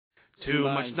Too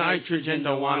much nitrogen,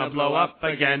 don't wanna blow up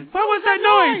again. What was that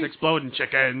noise? Exploding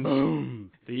chickens. Boom.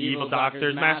 The evil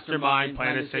doctor's mastermind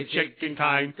plan to save chicken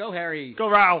kind. Go, Harry. Go,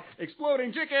 Ralph.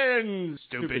 Exploding chickens.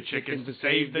 Stupid chickens to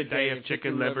save the day. If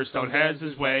chicken Liverstone has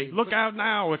his way. Look out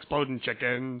now, exploding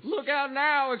chickens. Look out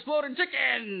now, exploding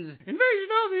chickens. Invasion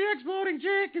of the exploding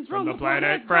chickens From the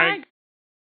Planet Frank.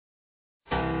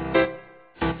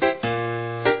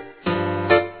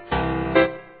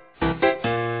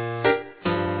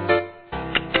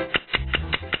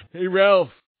 Hey, Ralph.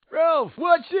 Ralph,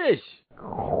 watch this.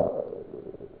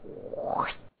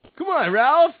 Come on,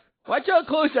 Ralph. Watch how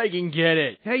close I can get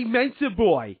it. Hey, Mensa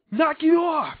boy, knock it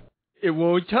off. It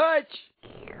won't touch.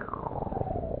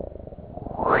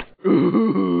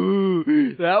 Ooh,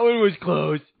 that one was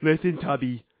close. Listen,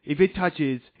 Tubby, if it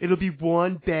touches, it'll be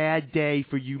one bad day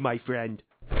for you, my friend.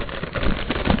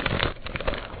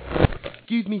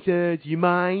 Excuse me, sir, do you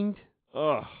mind?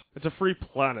 Ugh, it's a free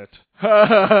planet. Ha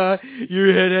ha ha,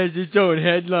 your head has its own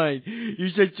headline. You're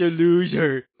such a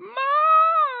loser.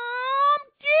 Mom,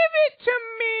 give it to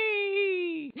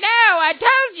me. No, I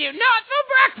told you, not for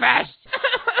breakfast.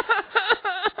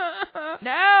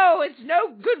 No, it's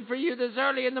no good for you this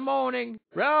early in the morning.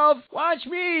 Ralph, watch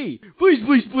me. Please,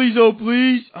 please, please, oh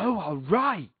please. Oh, all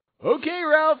right. Okay,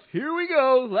 Ralph, here we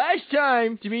go. Last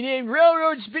time to be named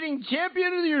Railroad Spinning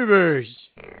Champion of the Universe.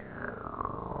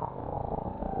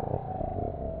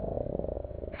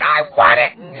 I want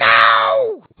it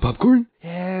now. Popcorn?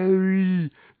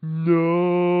 Harry,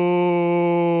 no.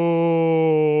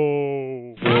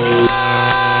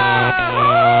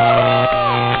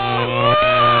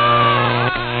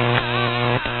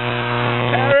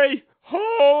 Harry,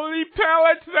 holy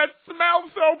pellets, that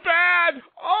smells so bad.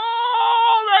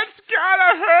 Oh, that's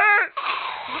gotta hurt.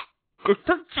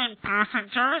 13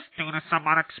 passengers, due to some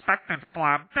unexpected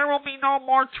flub, there will be no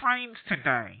more trains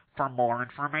today. For more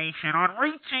information on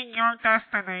reaching your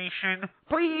destination,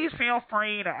 please feel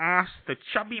free to ask the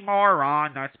chubby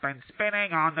moron that's been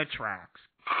spinning on the tracks.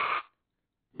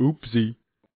 Oopsie.